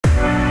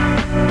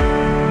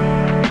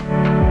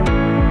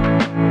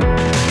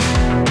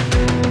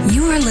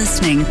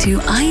to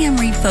I Am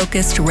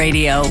Refocused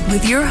Radio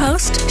with your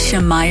host,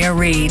 Shamaya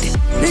Reed.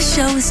 This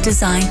show is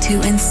designed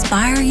to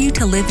inspire you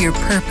to live your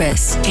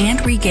purpose and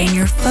regain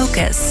your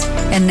focus.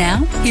 And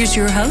now, here's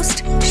your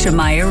host,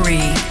 Shamaya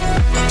Reed.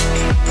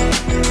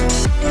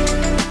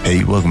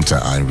 Hey, welcome to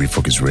I Am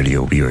Refocused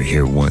Radio. We are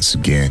here once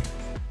again,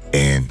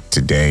 and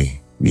today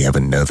we have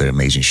another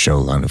amazing show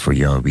lined up for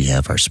y'all. We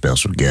have our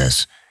special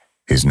guest.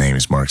 His name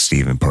is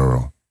Steven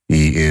Porro.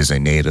 He is a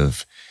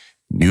native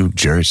New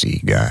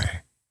Jersey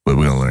guy, but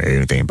we're going to learn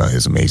everything about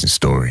his amazing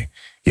story.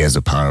 He has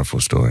a powerful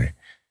story.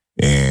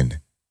 And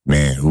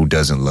man, who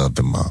doesn't love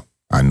the mom?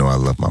 I know I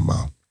love my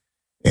mom.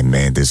 And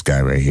man, this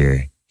guy right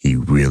here, he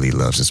really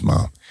loves his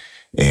mom.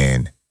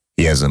 And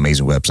he has an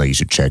amazing website you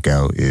should check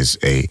out. Is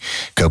a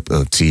cup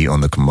of tea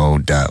on the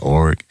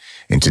commode.org.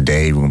 And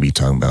today we're going to be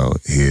talking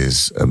about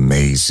his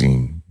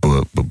amazing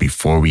book. But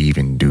before we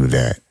even do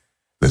that,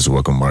 let's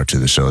welcome Mark to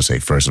the show. Say,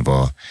 first of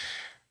all,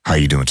 how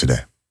you doing today?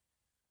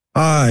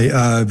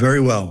 Hi,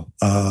 very well.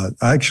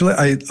 Actually,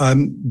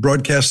 I'm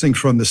broadcasting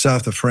from the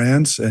south of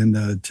France,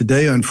 and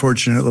today,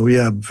 unfortunately, we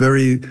have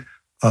very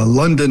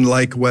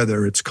London-like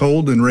weather. It's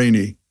cold and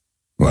rainy,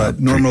 but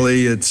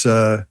normally it's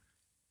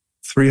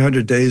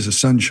 300 days of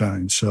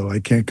sunshine, so I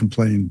can't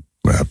complain.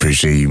 Well, I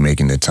appreciate you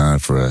making the time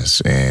for us,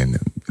 and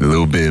a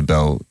little bit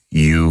about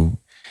you,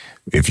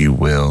 if you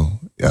will.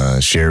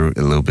 Share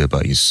a little bit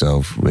about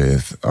yourself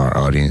with our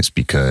audience,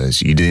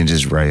 because you didn't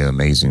just write an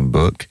amazing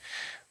book,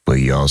 but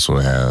you also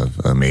have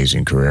an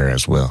amazing career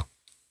as well.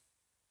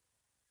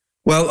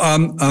 Well,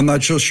 I'm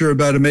not so sure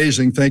about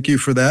amazing. Thank you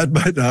for that.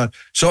 But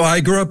so I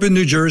grew up in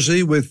New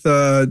Jersey with,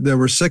 there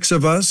were 6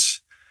 of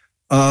us,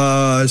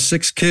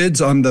 6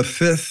 kids. I'm the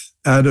 5th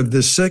out of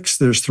the 6.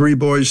 There's 3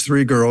 boys,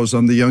 3 girls.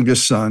 I'm the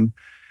youngest son.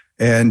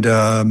 And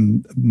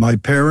my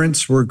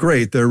parents were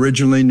great. They're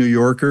originally New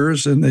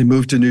Yorkers, and they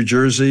moved to New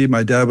Jersey.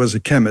 My dad was a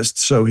chemist,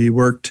 so he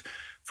worked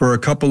for a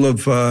couple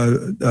of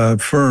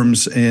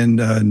firms in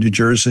New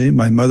Jersey.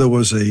 My mother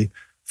was a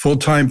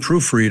full-time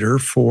proofreader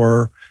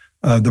for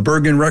the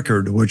Bergen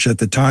Record, which at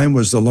the time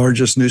was the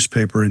largest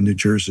newspaper in New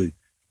Jersey.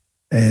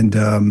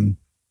 And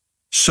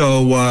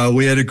so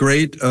we had a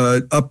great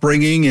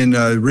upbringing in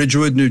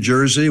Ridgewood, New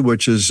Jersey,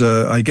 which is,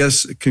 I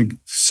guess,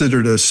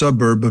 considered a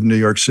suburb of New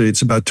York City.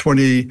 It's about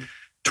 20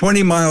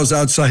 miles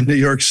outside New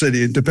York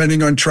City. And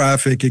depending on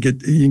traffic, you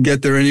can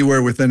get there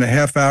anywhere within a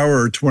half hour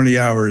or 20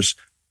 hours.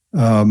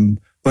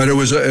 But it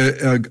was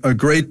a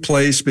great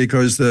place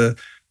because the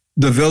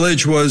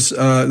village was,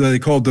 they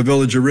called the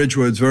village of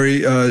Ridgewood,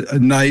 very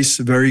nice,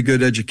 very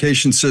good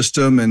education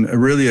system, and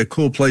really a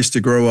cool place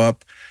to grow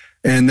up.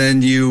 And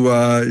then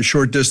a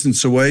short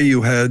distance away,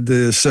 you had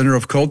the center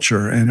of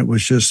culture, and it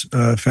was just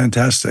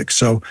fantastic.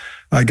 So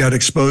I got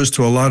exposed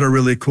to a lot of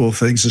really cool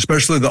things,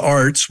 especially the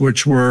arts,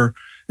 which were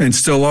and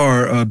still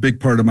are a big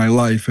part of my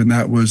life. And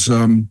that was,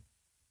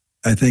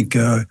 I think,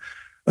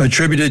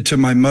 attributed to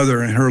my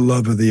mother and her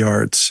love of the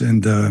arts.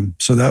 And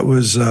so that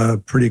was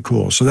pretty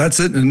cool. So that's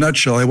it in a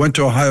nutshell. I went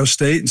to Ohio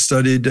State and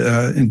studied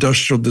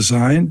industrial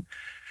design.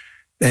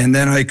 And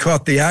then I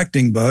caught the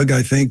acting bug,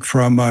 I think,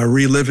 from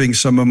reliving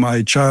some of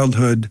my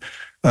childhood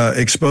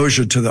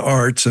exposure to the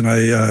arts. And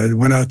I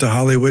went out to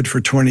Hollywood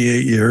for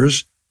 28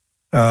 years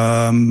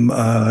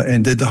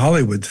and did the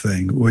Hollywood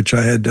thing, which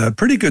I had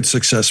pretty good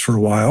success for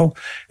a while.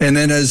 And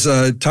then as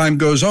time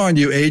goes on,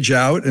 you age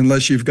out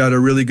unless you've got a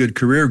really good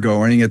career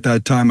going. At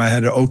that time, I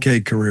had an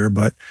okay career,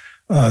 but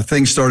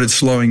things started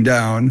slowing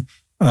down.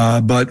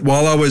 But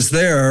while I was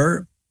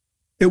there,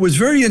 it was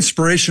very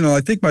inspirational. I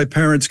think my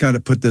parents kind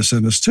of put this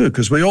in us too,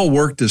 because we all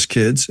worked as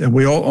kids and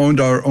we all owned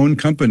our own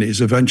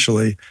companies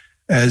eventually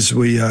as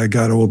we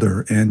got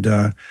older.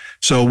 And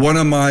so one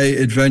of my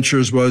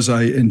adventures was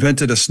I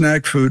invented a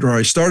snack food, or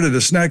I started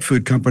a snack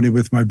food company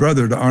with my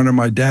brother to honor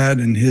my dad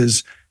and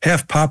his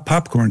half-pop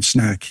popcorn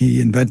snack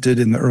he invented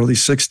in the early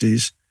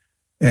 60s.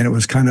 And it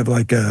was kind of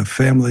like a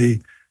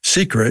family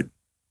secret.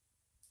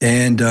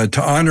 And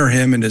to honor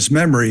him and his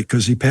memory,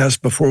 because he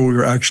passed before we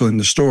were actually in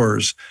the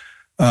stores,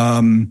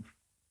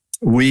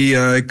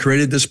 we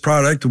created this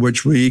product,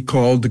 which we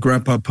called the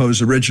Grandpa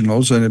Po's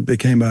Originals, and it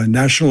became a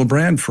national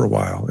brand for a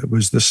while. It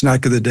was the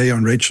snack of the day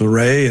on Rachel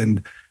Ray,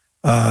 and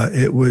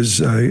it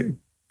was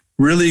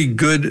really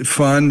good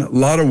fun, a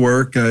lot of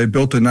work. I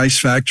built a nice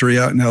factory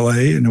out in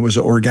LA, and it was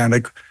an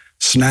organic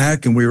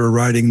snack, and we were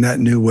riding that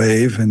new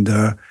wave. And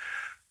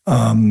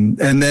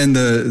then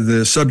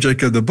the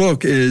subject of the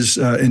book is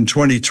in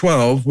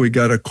 2012, we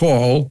got a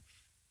call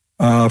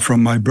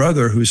from my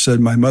brother who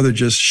said my mother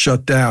just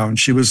shut down.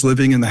 She was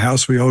living in the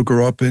house we all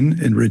grew up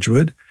in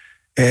Ridgewood,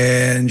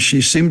 and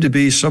she seemed to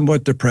be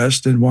somewhat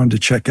depressed and wanted to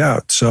check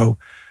out. So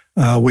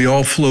we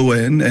all flew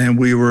in, and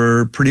we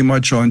were pretty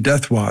much on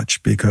death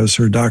watch because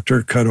her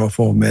doctor cut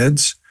off all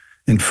meds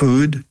and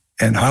food,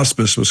 and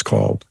hospice was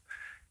called.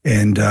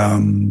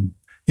 And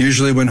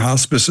usually when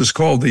hospice is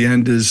called, the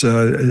end is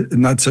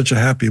not such a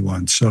happy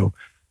one. So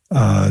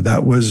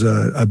that was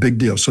a big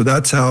deal. So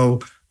that's how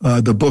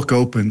the book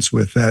opens,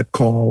 with that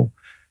call.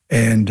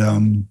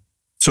 And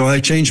so I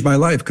changed my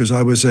life because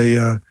I was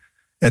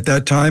At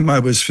that time, I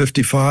was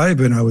 55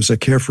 and I was a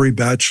carefree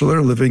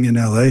bachelor living in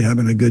LA,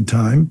 having a good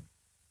time.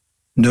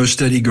 No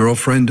steady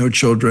girlfriend, no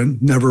children,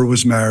 never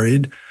was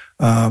married.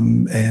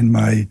 And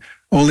my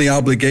only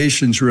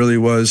obligations really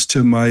was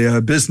to my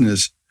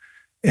business.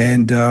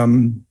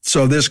 And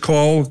so this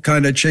call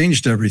kind of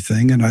changed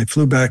everything. And I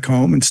flew back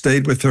home and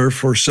stayed with her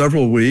for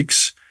several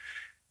weeks.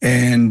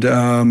 And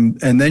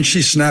then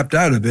she snapped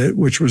out of it,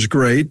 which was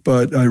great.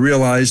 But I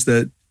realized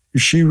that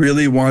she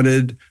really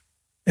wanted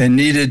and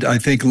needed, I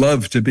think,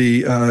 love to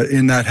be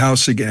in that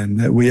house again.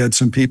 That we had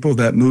some people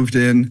that moved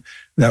in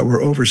that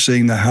were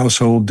overseeing the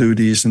household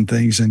duties and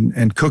things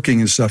and cooking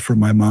and stuff for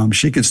my mom.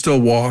 She could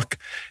still walk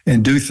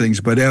and do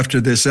things. But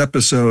after this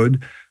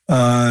episode,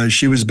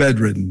 she was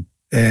bedridden.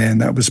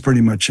 And that was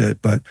pretty much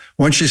it. But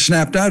once she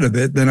snapped out of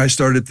it, then I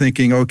started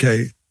thinking,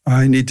 okay,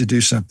 I need to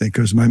do something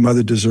because my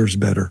mother deserves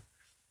better.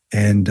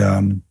 And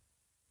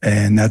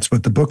that's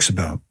what the book's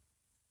about.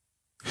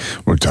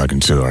 We're talking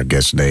to our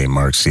guest today,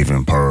 Mark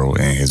Steven Porro,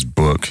 and his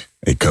book,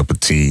 A Cup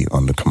of Tea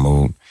on the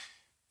Commode.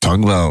 Talk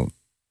about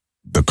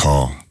the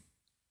call,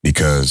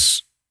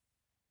 because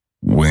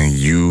when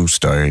you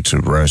started to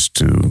rush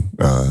to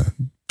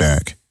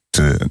back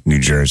to New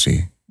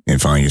Jersey and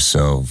find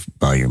yourself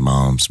by your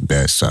mom's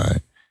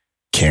bedside,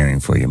 caring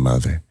for your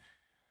mother,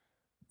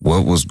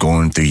 what was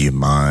going through your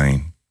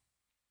mind?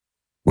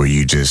 Were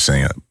you just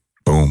saying,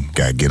 boom,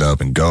 gotta get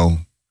up and go?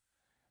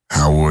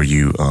 How were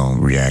you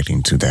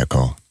reacting to that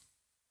call?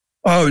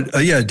 Oh,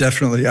 yeah,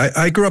 definitely.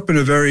 I grew up in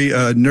a very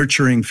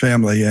nurturing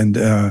family,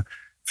 and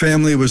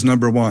family was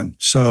number one.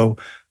 So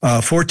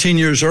 14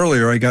 years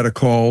earlier, I got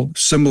a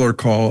similar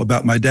call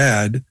about my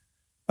dad.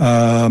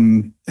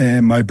 And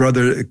my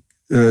brother,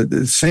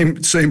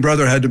 the same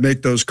brother had to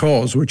make those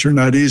calls, which are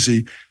not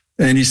easy.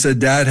 And he said,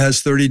 Dad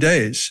has 30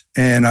 days.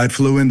 And I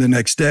flew in the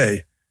next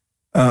day.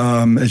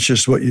 It's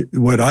just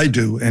what I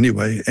do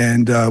anyway.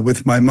 And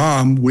with my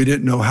mom, we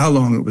didn't know how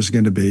long it was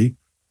going to be.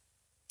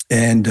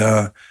 And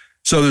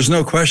so there's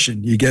no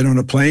question. You get on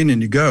a plane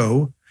and you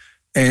go.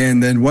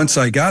 And then once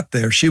I got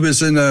there, she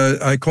was in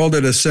I called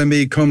it a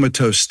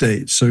semi-comatose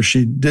state. So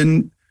she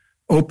didn't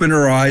open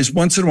her eyes.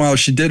 Once in a while,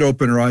 she did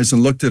open her eyes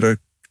and looked at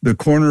the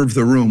corner of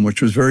the room,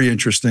 which was very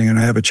interesting. And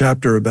I have a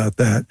chapter about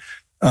that.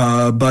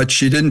 But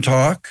she didn't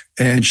talk,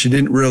 and she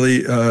didn't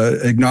really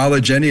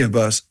acknowledge any of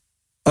us,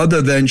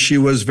 other than she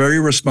was very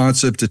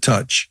responsive to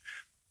touch,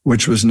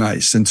 which was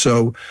nice. And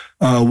so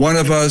one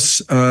of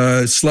us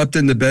slept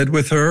in the bed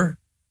with her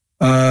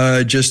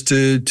just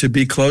to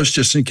be close,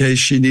 just in case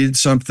she needed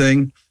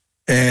something.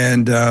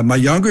 And my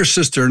younger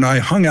sister and I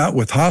hung out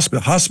with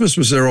hospice. Hospice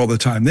was there all the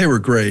time. They were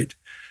great.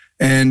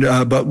 And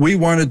but we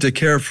wanted to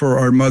care for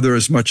our mother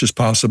as much as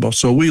possible.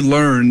 So we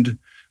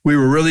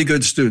were really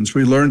good students.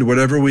 We learned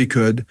whatever we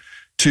could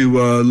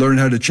to learn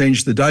how to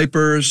change the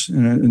diapers.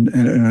 And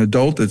an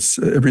adult,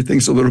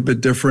 everything's a little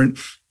bit different.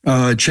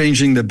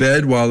 Changing the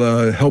bed while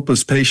a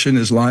helpless patient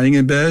is lying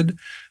in bed.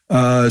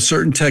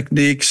 Certain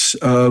techniques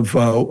of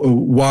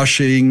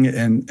washing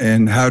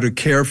and how to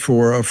care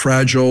for a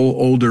fragile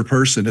older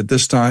person. At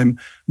this time,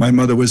 my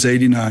mother was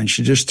 89.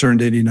 She just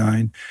turned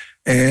 89.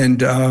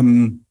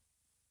 And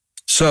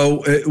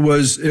so it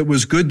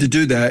was good to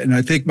do that. And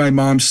I think my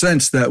mom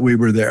sensed that we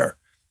were there.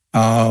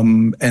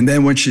 And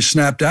then when she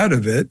snapped out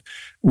of it,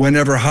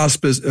 whenever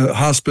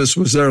hospice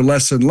was there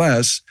less and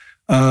less,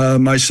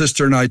 my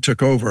sister and I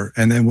took over.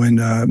 And then when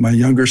my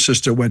younger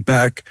sister went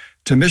back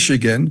to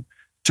Michigan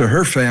to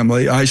her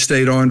family, I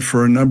stayed on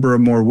for a number of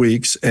more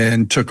weeks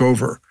and took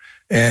over.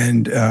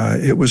 And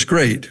it was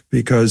great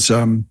because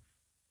a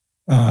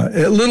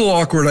little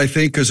awkward, I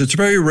think, because it's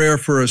very rare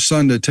for a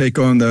son to take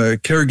on the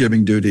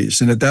caregiving duties.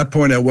 And at that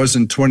point, I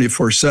wasn't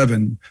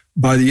 24/7.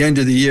 By the end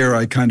of the year,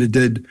 I kind of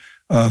did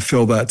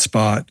fill that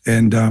spot.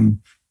 And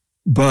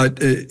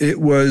but it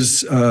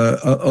was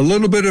a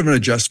little bit of an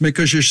adjustment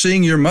because you're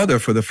seeing your mother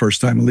for the first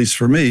time, at least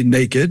for me,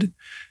 naked,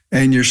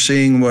 and you're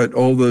seeing what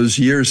all those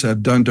years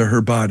have done to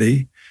her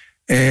body.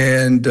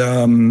 And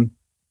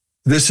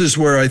this is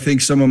where I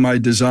think some of my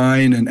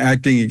design and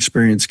acting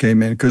experience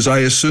came in, because I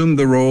assumed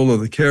the role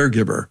of the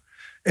caregiver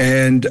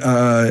and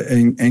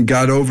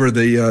got over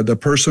the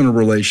personal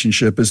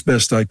relationship as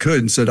best I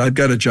could and said, I've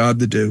got a job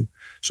to do.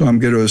 So I'm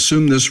going to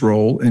assume this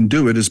role and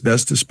do it as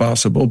best as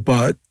possible.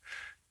 But,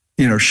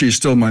 she's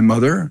still my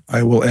mother.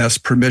 I will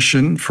ask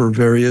permission for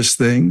various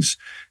things.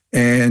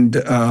 And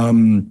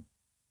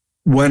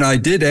when I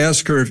did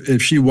ask her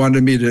if she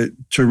wanted me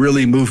to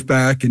really move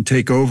back and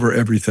take over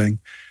everything,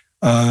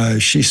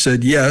 she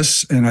said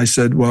yes. And I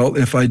said, well,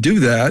 if I do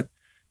that,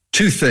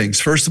 two things.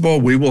 First of all,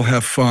 we will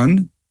have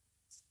fun.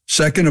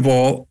 Second of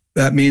all,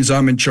 that means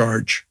I'm in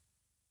charge.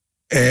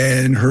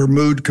 And her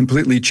mood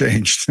completely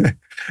changed.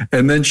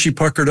 And then she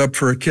puckered up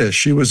for a kiss.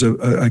 She was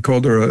I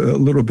called her a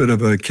little bit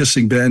of a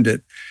kissing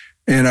bandit.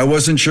 And I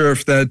wasn't sure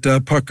if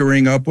that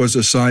puckering up was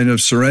a sign of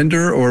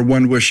surrender or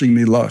one wishing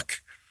me luck.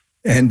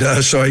 And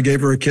so I gave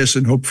her a kiss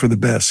and hoped for the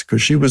best,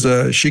 because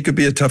she could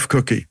be a tough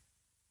cookie.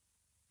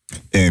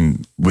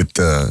 And with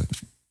the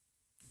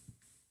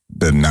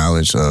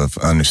knowledge of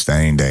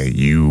understanding that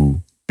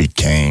you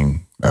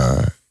became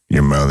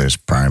your mother's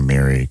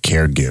primary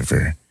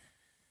caregiver.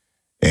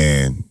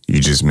 And you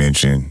just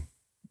mentioned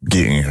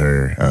getting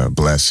her a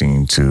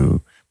blessing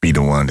to be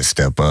the one to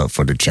step up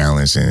for the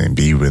challenge and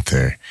be with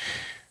her.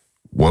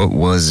 What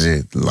was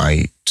it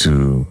like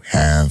to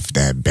have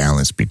that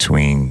balance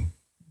between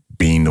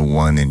being the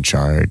one in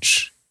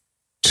charge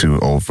to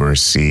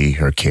oversee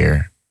her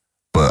care,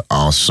 but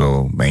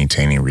also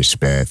maintaining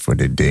respect for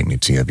the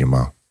dignity of your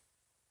mom?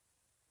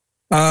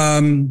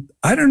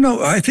 I don't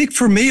know. I think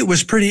for me, it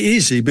was pretty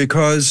easy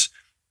because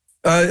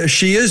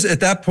she is at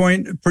that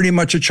point pretty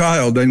much a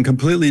child and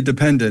completely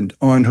dependent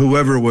on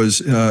whoever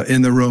was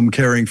in the room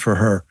caring for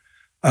her.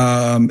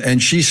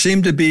 And she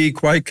seemed to be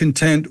quite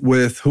content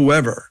with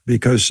whoever,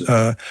 because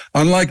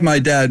unlike my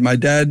dad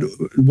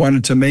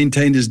wanted to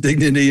maintain his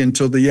dignity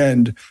until the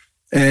end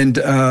and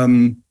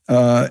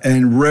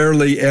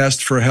rarely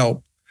asked for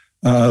help.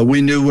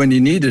 We knew when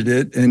he needed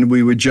it and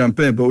we would jump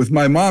in. But with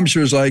my mom, she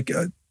was like,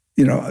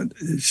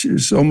 she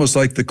was almost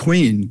like the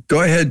queen.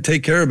 Go ahead,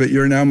 take care of it.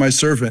 You're now my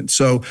servant.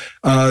 So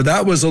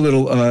that was a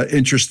little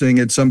interesting.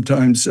 And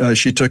sometimes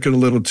she took it a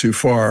little too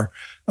far.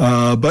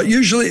 But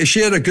usually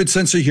she had a good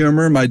sense of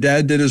humor. My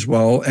dad did as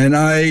well. And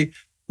I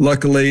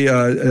luckily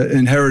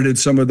inherited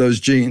some of those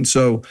genes.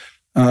 So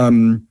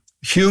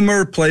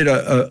humor played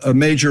a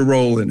major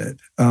role in it.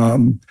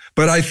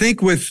 But I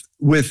think with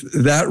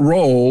that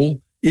role,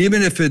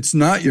 even if it's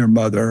not your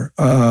mother,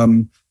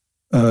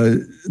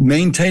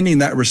 maintaining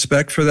that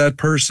respect for that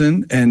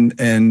person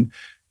and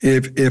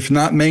if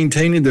not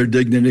maintaining their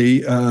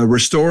dignity,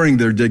 restoring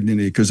their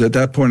dignity, because at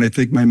that point, I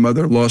think my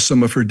mother lost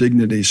some of her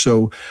dignity.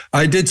 So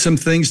I did some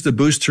things to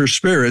boost her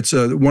spirits.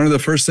 One of the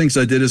first things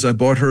I did is I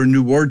bought her a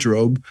new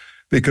wardrobe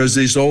because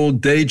these old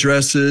day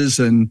dresses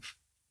and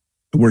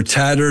were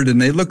tattered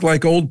and they looked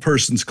like old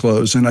person's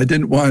clothes. And I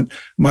didn't want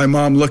my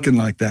mom looking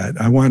like that.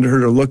 I wanted her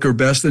to look her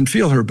best and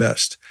feel her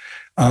best.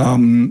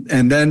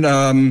 And then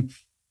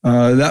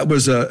that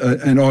was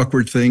an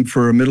awkward thing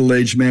for a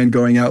middle-aged man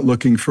going out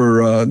looking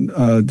for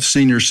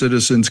senior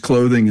citizens'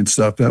 clothing and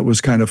stuff. That was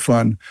kind of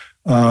fun.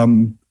 But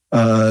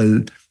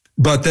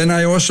then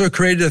I also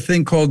created a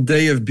thing called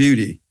Day of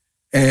Beauty.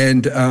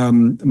 And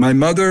my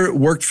mother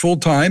worked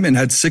full-time and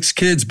had 6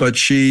 kids, but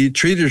she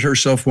treated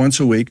herself once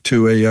a week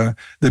to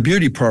the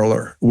beauty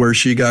parlor where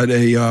she got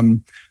a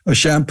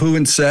shampoo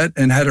and set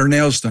and had her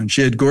nails done.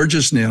 She had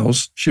gorgeous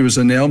nails. She was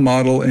a nail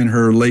model in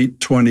her late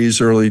 20s,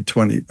 early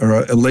 20s,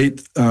 or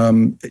late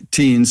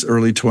teens,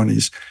 early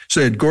 20s. So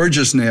she had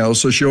gorgeous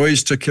nails. So she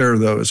always took care of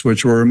those,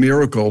 which were a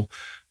miracle,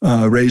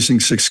 raising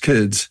 6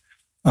 kids.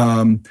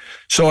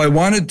 So I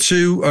wanted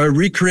to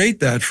recreate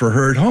that for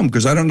her at home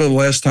because I don't know the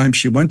last time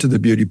she went to the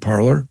beauty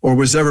parlor or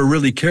was ever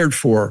really cared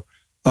for,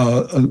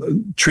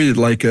 treated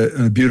like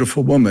a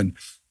beautiful woman.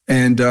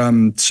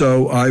 And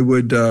so I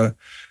would,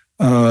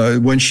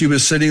 when she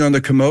was sitting on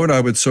the commode,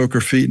 I would soak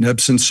her feet in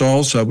Epsom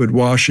salts. I would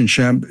wash and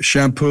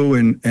shampoo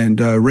and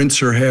rinse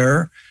her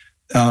hair.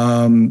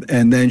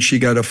 And then she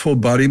got a full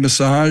body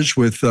massage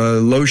with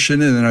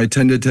lotion, and then I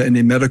tended to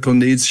any medical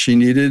needs she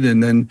needed.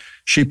 And then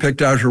she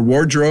picked out her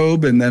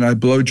wardrobe, and then I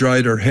blow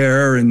dried her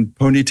hair and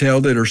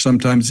ponytailed it, or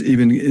sometimes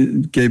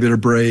even gave it a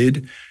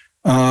braid.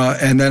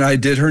 And then I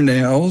did her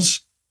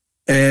nails,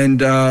 and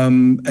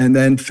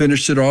then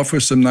finished it off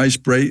with some nice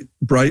bright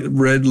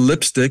red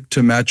lipstick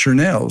to match her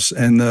nails.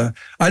 And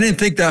I didn't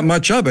think that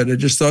much of it. I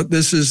just thought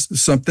this is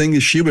something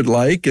she would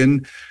like.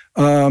 And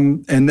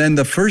then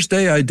the first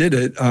day I did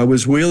it, I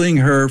was wheeling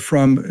her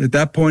from, at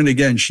that point,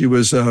 again, she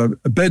was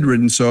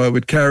bedridden. So I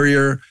would carry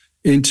her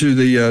into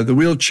the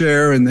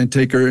wheelchair and then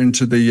take her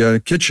into the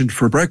kitchen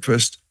for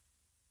breakfast.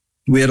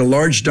 We had a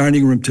large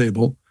dining room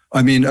table.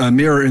 A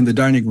mirror in the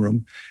dining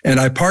room. And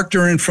I parked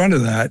her in front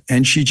of that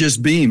and she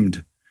just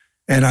beamed.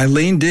 And I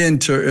leaned in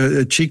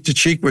to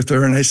cheek with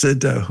her and I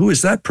said, who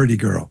is that pretty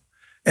girl?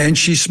 And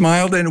she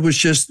smiled and it was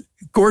just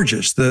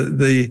gorgeous.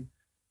 The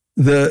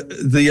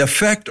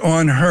effect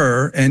on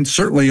her and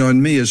certainly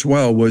on me as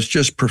well was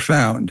just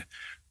profound.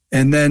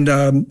 And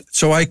then,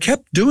 so I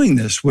kept doing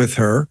this with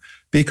her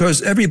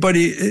because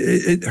everybody,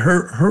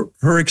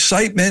 her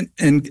excitement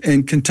and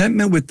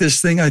contentment with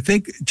this thing, I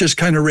think just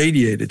kind of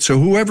radiated. So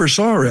whoever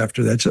saw her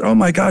after that said, oh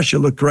my gosh, you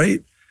look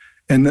great.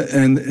 So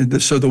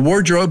the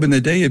wardrobe and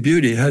the Day of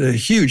Beauty had a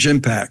huge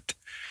impact.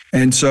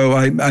 And so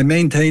I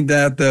maintained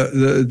that.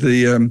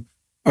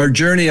 Our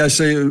journey, I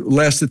say,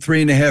 lasted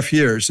 3.5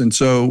 years. And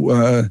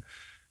so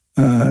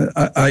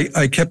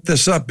I kept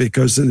this up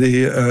because of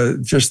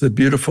just the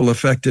beautiful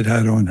effect it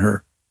had on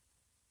her.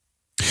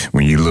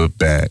 When you look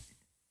back,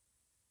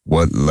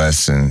 what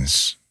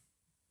lessons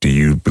do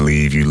you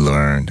believe you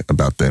learned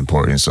about the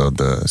importance of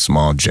the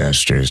small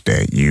gestures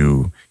that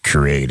you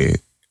created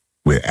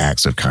with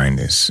acts of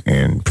kindness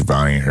and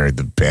providing her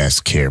the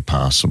best care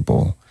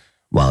possible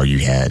while you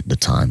had the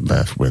time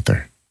left with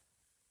her?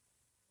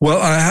 Well,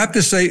 I have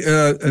to say,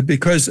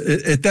 because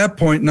at that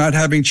point, not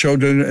having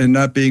children and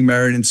not being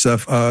married and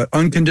stuff,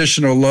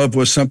 unconditional love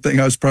was something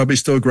I was probably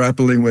still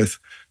grappling with.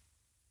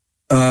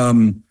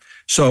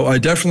 So I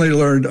definitely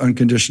learned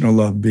unconditional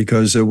love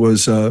because it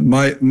was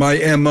my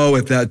MO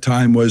at that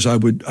time was I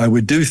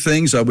would do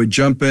things, I would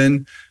jump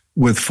in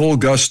with full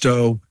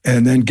gusto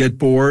and then get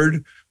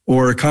bored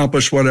or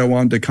accomplish what I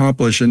wanted to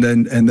accomplish and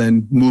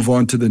then move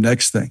on to the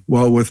next thing.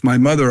 Well, with my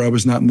mother, I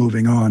was not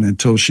moving on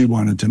until she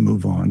wanted to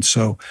move on.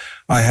 So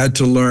I had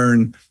to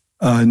learn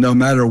no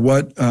matter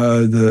what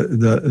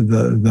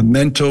the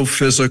mental,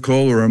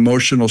 physical, or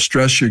emotional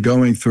stress you're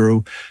going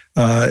through,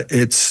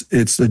 it's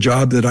the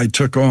job that I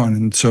took on.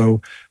 And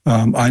so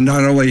I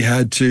not only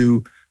had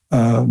to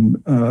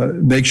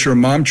make sure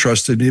mom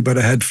trusted me, but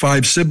I had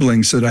 5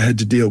 siblings that I had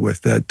to deal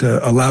with that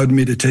allowed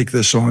me to take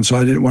this on. So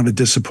I didn't want to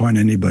disappoint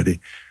anybody.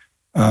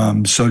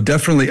 So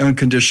definitely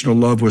unconditional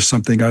love was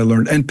something I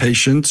learned, and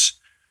patience.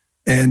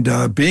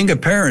 And being a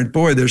parent,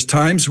 boy, there's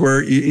times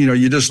where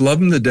you just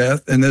love them to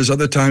death, and there's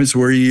other times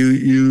where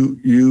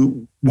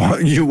you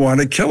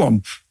want to kill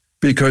them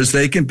because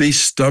they can be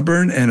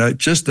stubborn and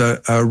just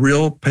a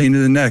real pain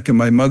in the neck. And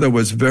my mother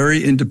was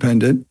very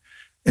independent,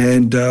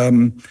 and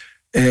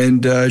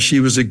she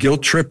was a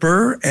guilt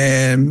tripper,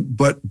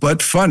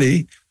 but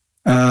funny.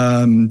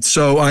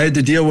 So I had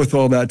to deal with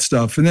all that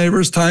stuff, and there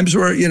was times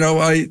where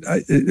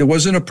it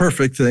wasn't a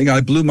perfect thing. I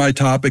blew my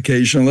top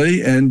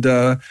occasionally,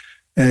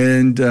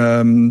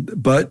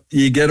 but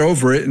you get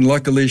over it. And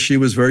luckily she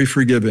was very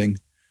forgiving.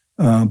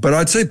 But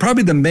I'd say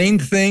probably the main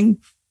thing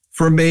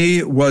for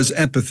me was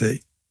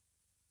empathy.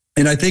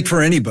 And I think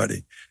for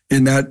anybody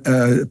in that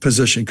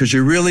position, because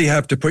you really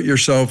have to put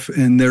yourself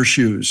in their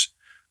shoes.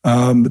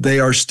 They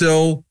are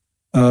still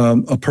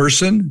a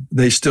person.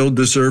 They still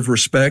deserve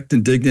respect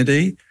and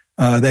dignity.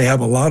 They have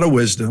a lot of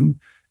wisdom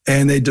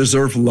and they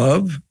deserve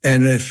love.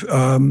 And if,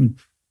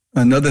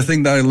 another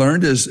thing that I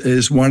learned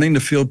is wanting to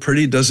feel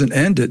pretty doesn't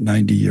end at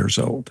 90 years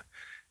old.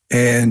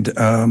 And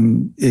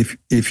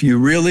if you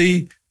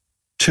really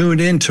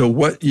tune into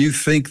what you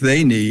think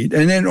they need,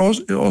 and then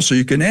also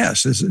you can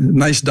ask, there's a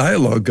nice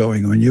dialogue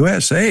going on. You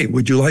ask, hey,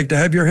 would you like to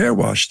have your hair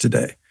washed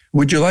today?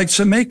 Would you like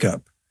some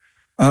makeup?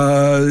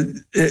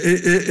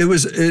 It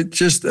was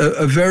just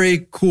a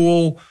very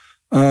cool,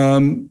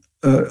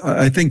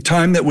 I think,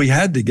 time that we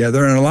had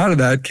together. And a lot of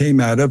that came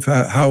out of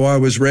how I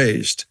was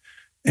raised.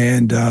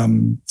 And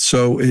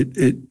so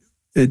it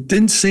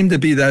didn't seem to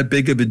be that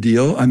big of a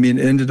deal. I mean,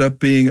 it ended up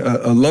being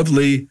a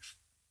lovely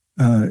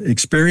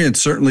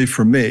experience, certainly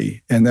for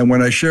me. And then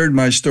when I shared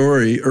my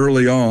story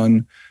early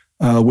on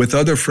with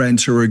other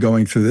friends who were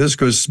going through this,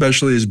 because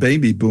especially as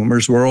baby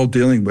boomers, we're all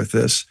dealing with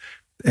this.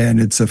 And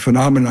it's a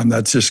phenomenon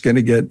that's just going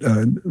to get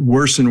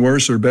worse and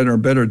worse or better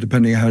and better,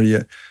 depending on how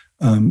you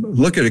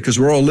look at it, because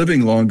we're all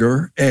living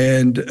longer.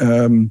 And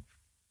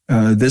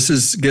this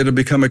is going to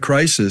become a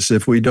crisis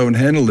if we don't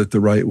handle it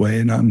the right way.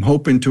 And I'm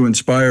hoping to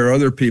inspire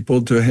other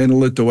people to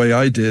handle it the way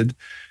I did,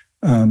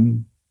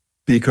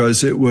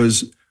 because it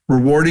was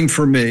rewarding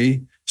for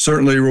me,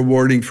 certainly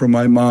rewarding for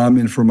my mom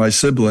and for my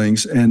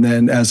siblings. And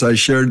then as I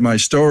shared my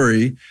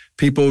story,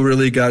 people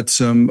really got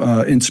some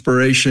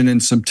inspiration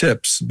and some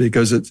tips,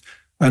 because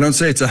I don't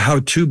say it's a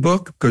how-to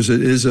book, because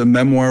it is a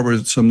memoir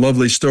with some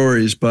lovely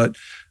stories, but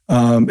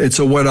it's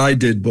a what I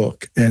did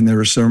book. And there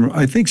are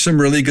I think some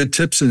really good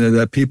tips in there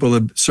that people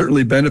have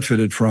certainly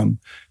benefited from.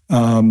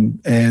 When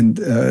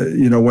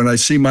I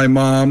see my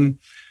mom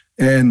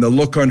and the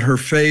look on her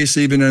face,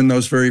 even in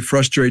those very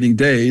frustrating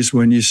days,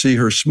 when you see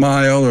her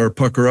smile or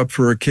pucker up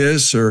for a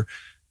kiss or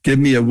give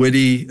me a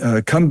witty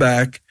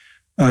comeback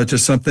to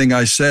something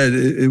I said,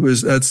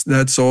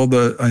 that's all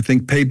the, I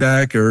think,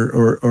 payback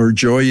or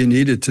joy you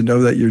needed to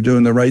know that you're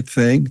doing the right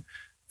thing.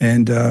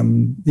 And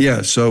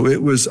so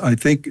it was, I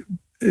think,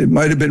 it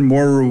might have been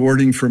more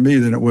rewarding for me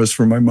than it was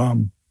for my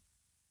mom.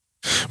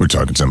 We're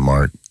talking to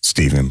Mark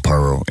Steven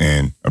Porro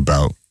and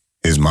about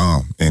his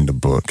mom in the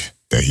book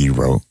that he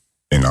wrote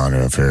in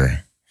honor of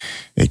her.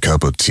 A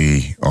Cup of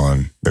Tea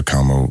on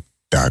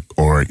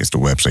thecamo.org is the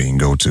website you can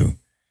go to.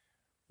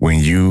 When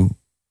you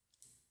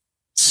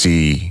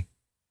see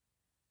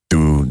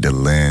through the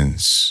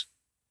lens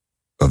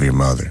of your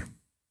mother,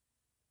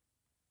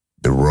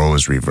 the role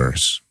is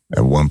reversed.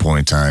 At one point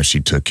in time, she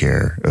took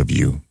care of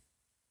you.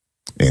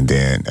 And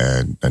then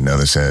at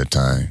another set of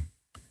time,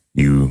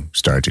 you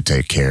start to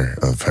take care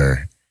of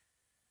her.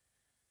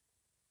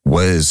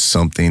 What is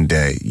something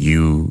that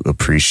you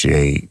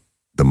appreciate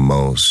the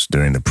most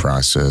during the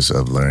process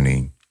of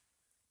learning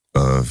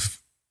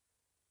of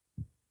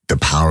the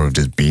power of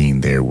just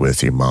being there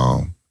with your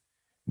mom,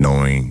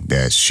 knowing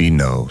that she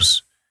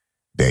knows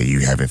that you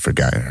haven't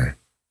forgotten her?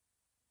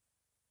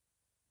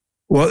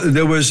 Well,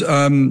 there was,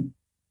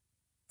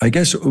 I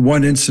guess,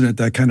 one incident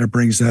that kind of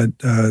brings that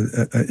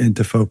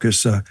into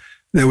focus.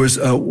 There was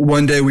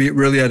one day we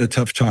really had a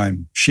tough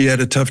time. She had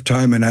a tough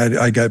time, and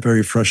I got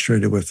very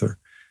frustrated with her.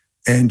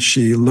 And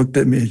she looked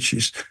at me and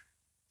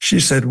she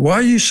said, "Why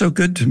are you so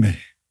good to me?"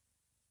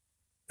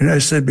 And I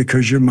said,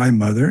 "Because you're my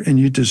mother and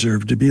you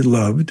deserve to be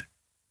loved.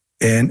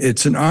 And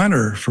it's an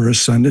honor for a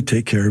son to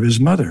take care of his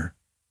mother."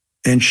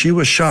 And she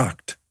was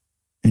shocked.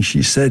 And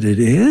she said, "It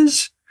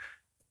is?"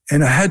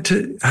 And I had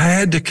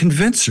to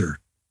convince her.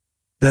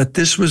 that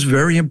this was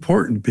very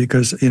important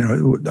because,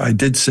 I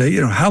did say,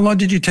 how long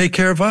did you take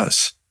care of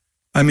us?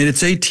 I mean,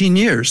 it's 18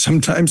 years,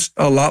 sometimes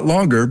a lot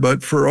longer,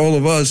 but for all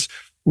of us,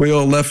 we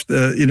all left,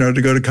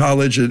 to go to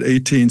college at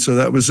 18. So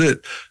that was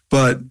it.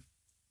 But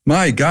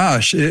my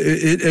gosh,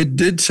 it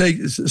did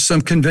take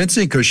some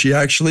convincing because she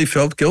actually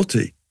felt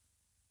guilty.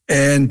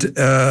 And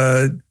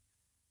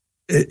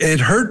it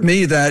hurt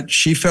me that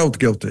she felt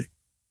guilty.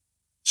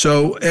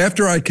 So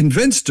after I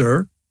convinced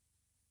her,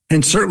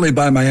 and certainly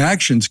by my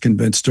actions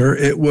convinced her,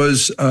 it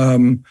was,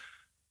 I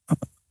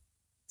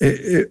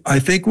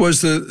think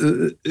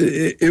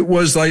it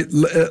was like,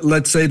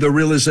 let's say, the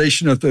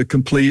realization of the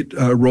complete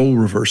role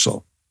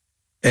reversal.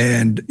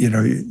 And,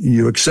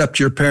 you accept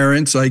your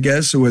parents, I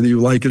guess, whether you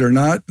like it or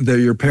not, they're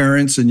your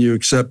parents, and you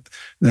accept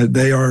that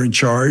they are in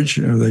charge,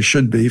 or they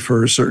should be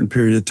for a certain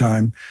period of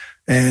time.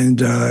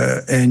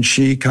 And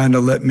she kind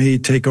of let me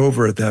take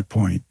over at that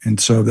point. And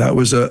so that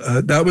was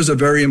a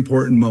very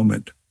important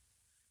moment.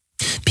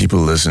 People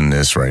listen to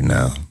this right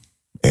now,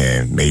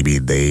 and maybe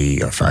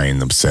they are finding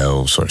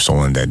themselves or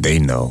someone that they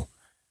know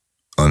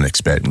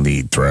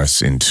unexpectedly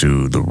thrust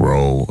into the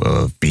role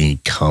of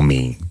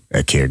becoming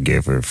a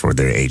caregiver for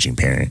their aging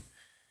parent.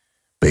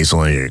 Based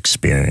on your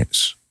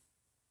experience,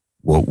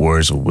 what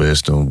words of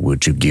wisdom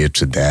would you give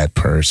to that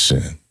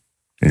person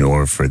in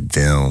order for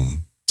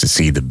them to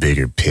see the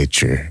bigger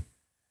picture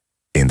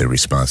in the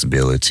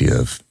responsibility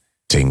of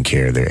taking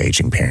care of their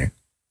aging parent?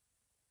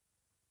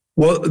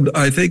 Well,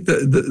 I think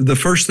the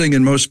first thing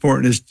and most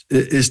important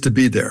is to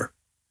be there.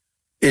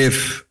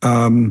 If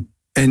and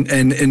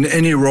in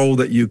any role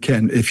that you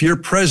can, if you're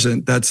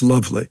present, that's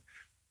lovely.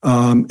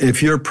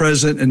 If you're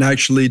present and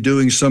actually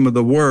doing some of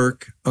the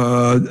work,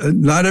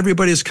 not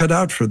everybody's cut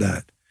out for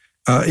that.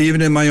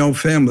 Even in my own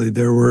family,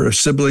 there were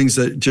siblings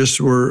that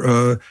just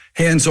were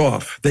hands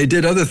off. They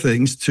did other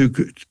things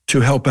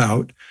to help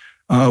out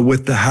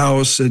with the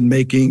house and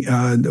making.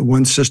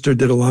 One sister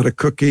did a lot of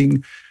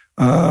cooking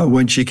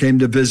when she came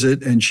to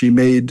visit, and she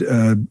made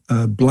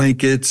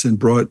blankets and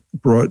brought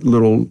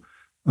little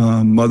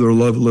mother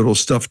love little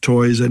stuffed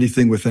toys.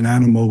 Anything with an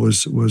animal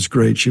was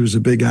great. She was a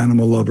big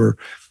animal lover,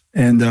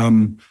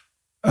 and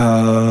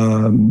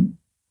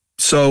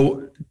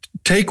so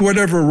take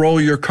whatever role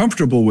you're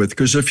comfortable with,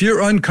 because if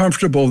you're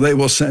uncomfortable, they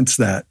will sense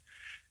that,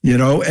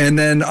 And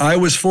then I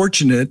was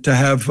fortunate to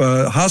have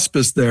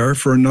hospice there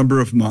for a number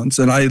of months,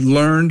 and I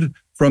learned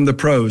from the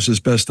pros as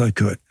best I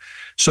could.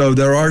 So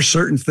there are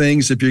certain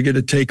things, if you're going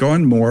to take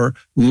on more,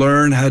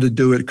 learn how to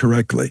do it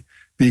correctly.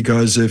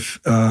 Because if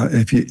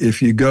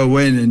you go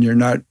in and you're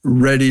not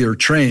ready or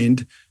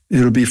trained,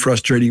 it'll be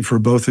frustrating for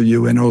both of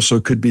you, and also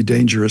could be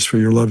dangerous for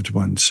your loved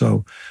one.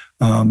 So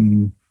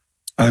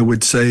I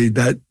would say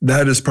that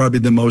is probably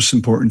the most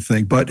important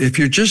thing. But if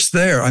you're just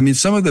there, I mean,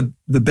 some of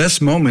the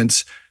best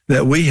moments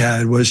that we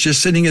had was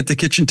just sitting at the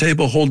kitchen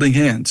table holding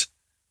hands,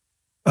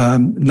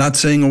 not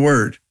saying a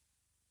word.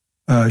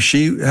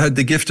 She had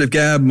the gift of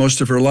gab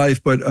most of her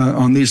life, but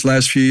on these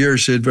last few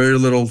years, she had very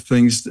little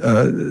things,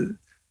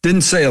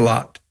 didn't say a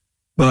lot.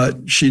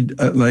 But she,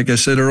 like I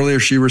said earlier,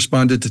 she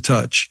responded to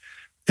touch.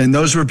 And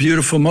those were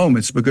beautiful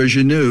moments because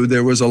you knew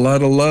there was a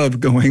lot of love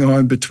going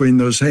on between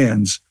those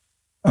hands.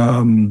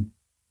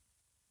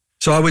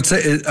 So I would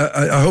say,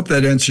 I hope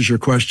that answers your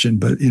question,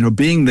 but,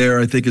 being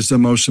there, I think, is the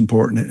most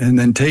important. And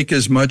then take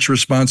as much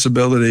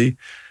responsibility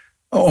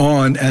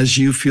on as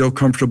you feel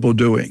comfortable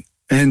doing,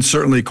 and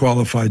certainly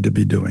qualified to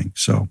be doing.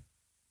 So.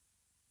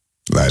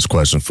 Last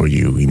question for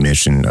you. You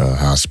mentioned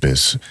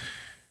hospice.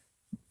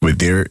 With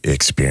their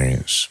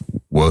experience,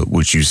 what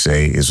would you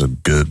say is a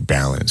good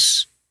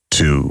balance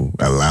to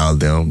allow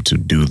them to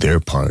do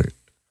their part,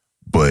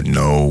 but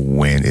know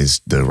when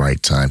is the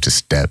right time to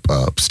step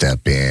up,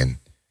 step in,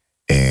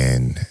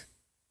 and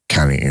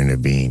kind of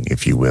intervene,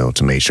 if you will,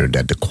 to make sure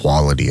that the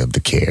quality of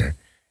the care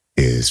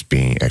is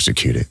being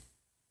executed?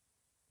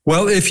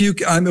 Well,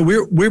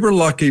 we were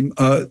lucky.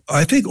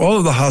 I think all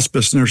of the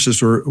hospice nurses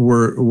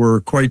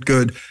were quite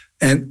good,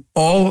 and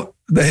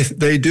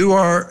they do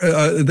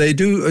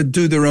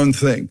their own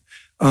thing.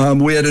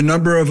 We had a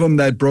number of them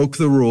that broke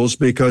the rules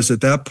because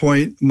at that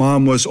point,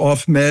 mom was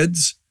off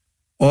meds,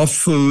 off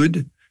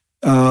food.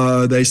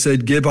 They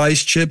said give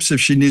ice chips if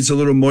she needs a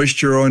little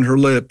moisture on her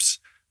lips,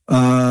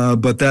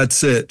 but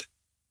that's it.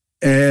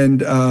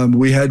 And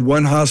we had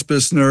one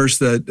hospice nurse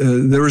that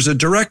there was a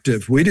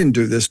directive. We didn't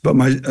do this, but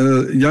my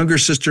younger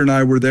sister and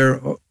I were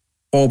there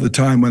all the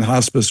time when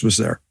hospice was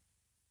there.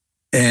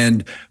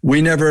 And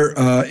we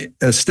never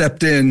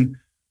stepped in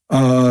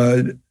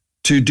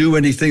to do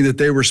anything that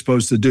they were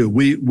supposed to do.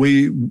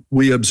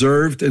 We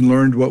observed and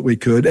learned what we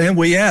could, and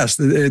we asked.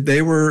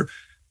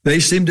 They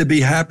seemed to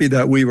be happy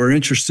that we were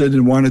interested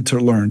and wanted to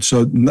learn.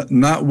 So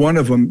not one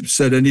of them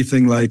said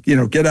anything like,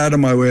 get out of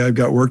my way, I've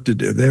got work to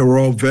do. They were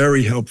all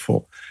very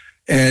helpful.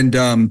 And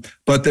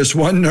but this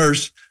one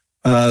nurse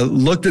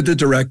looked at the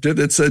directive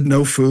that said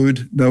no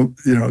food, no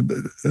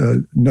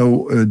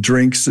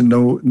drinks, and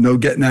no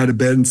getting out of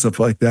bed and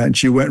stuff like that. And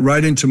she went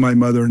right into my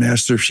mother and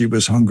asked her if she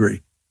was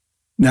hungry.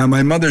 Now,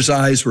 my mother's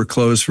eyes were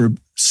closed for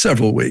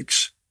several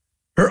weeks.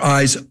 Her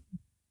eyes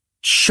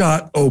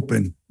shot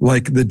open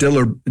like the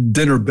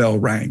dinner bell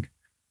rang.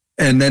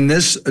 And then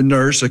this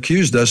nurse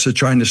accused us of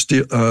trying to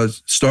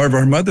starve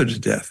our mother to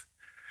death,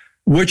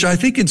 which I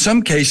think in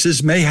some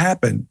cases may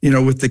happen,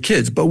 with the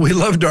kids. But we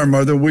loved our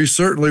mother. We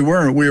certainly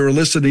weren't. We were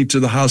listening to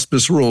the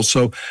hospice rules.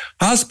 So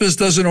hospice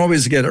doesn't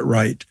always get it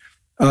right.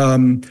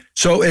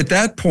 So at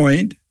that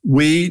point,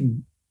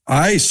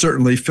 I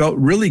certainly felt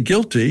really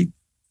guilty.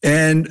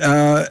 And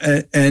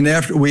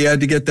after we had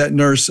to get that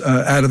nurse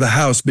out of the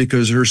house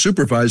because her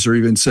supervisor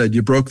even said,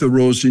 you broke the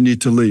rules, you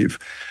need to leave.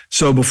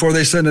 So before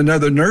they sent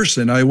another nurse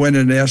in, I went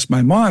and asked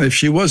my mom if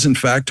she was in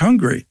fact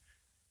hungry.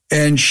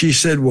 And she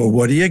said, well,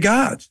 what do you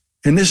got?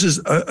 And this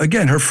is,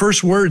 again, her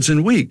first words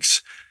in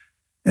weeks.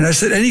 And I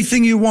said,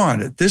 anything you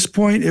want. At this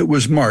point, it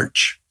was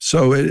March.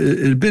 So it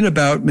had been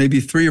about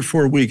maybe 3 or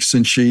 4 weeks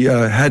since she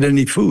had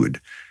any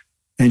food.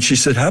 And she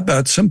said, how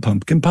about some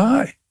pumpkin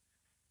pie?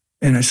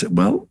 And I said,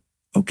 well,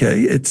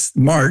 okay, it's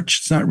March.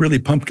 It's not really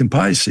pumpkin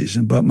pie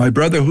season. But my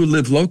brother, who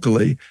lived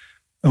locally,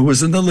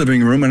 was in the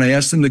living room, and I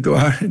asked him to go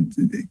out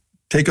and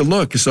take a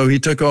look. So he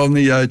took on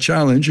the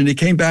challenge, and he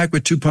came back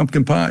with 2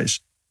 pumpkin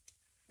pies.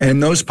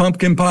 And those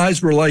pumpkin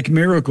pies were like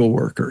miracle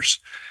workers.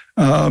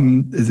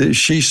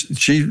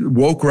 She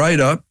woke right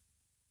up,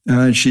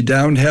 and she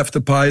downed half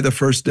the pie the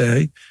first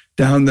day,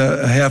 down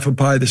the half a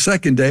pie the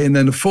second day, and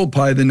then a full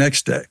pie the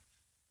next day.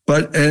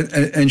 But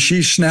and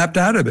she snapped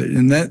out of it,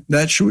 and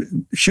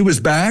she was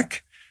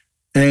back,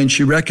 and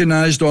she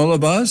recognized all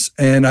of us,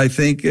 and I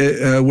think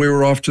we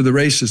were off to the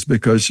races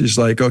because she's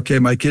like, okay,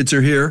 my kids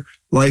are here,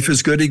 life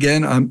is good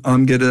again.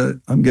 I'm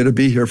gonna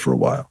be here for a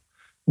while,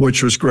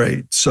 which was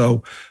great.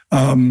 So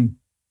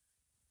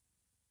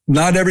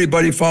not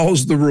everybody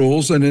follows the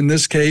rules, and in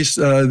this case,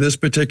 this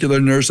particular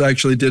nurse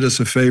actually did us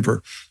a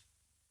favor.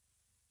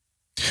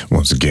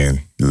 Once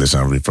again, you listen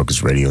on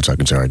Refocus Radio,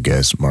 talking to our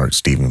guest, Mark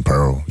Steven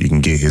Porro. You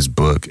can get his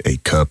book, A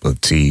Cup of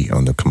Tea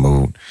on the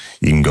Commode.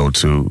 You can go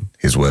to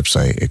his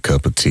website,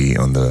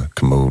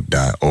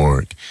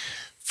 acupofteaonthecommode.org.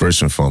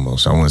 First and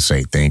foremost, I want to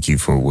say thank you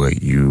for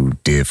what you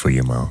did for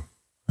your mom.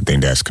 I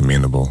think that's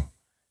commendable.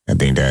 I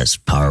think that's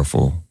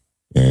powerful.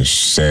 And it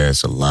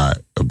says a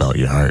lot about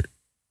your heart.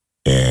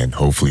 And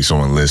hopefully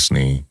someone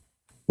listening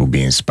will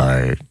be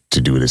inspired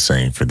to do the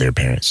same for their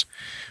parents.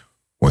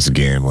 Once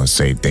again, I want to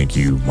say thank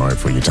you, Mark,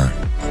 for your time.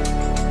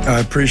 I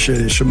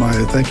appreciate it,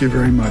 Shemaiah. Thank you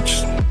very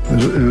much.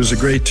 It was a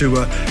great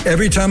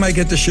every time I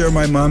get to share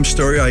my mom's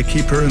story, I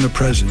keep her in the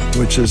present,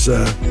 which is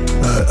a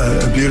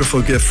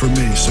beautiful gift for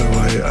me. So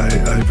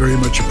I very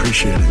much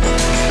appreciate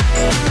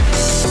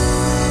it.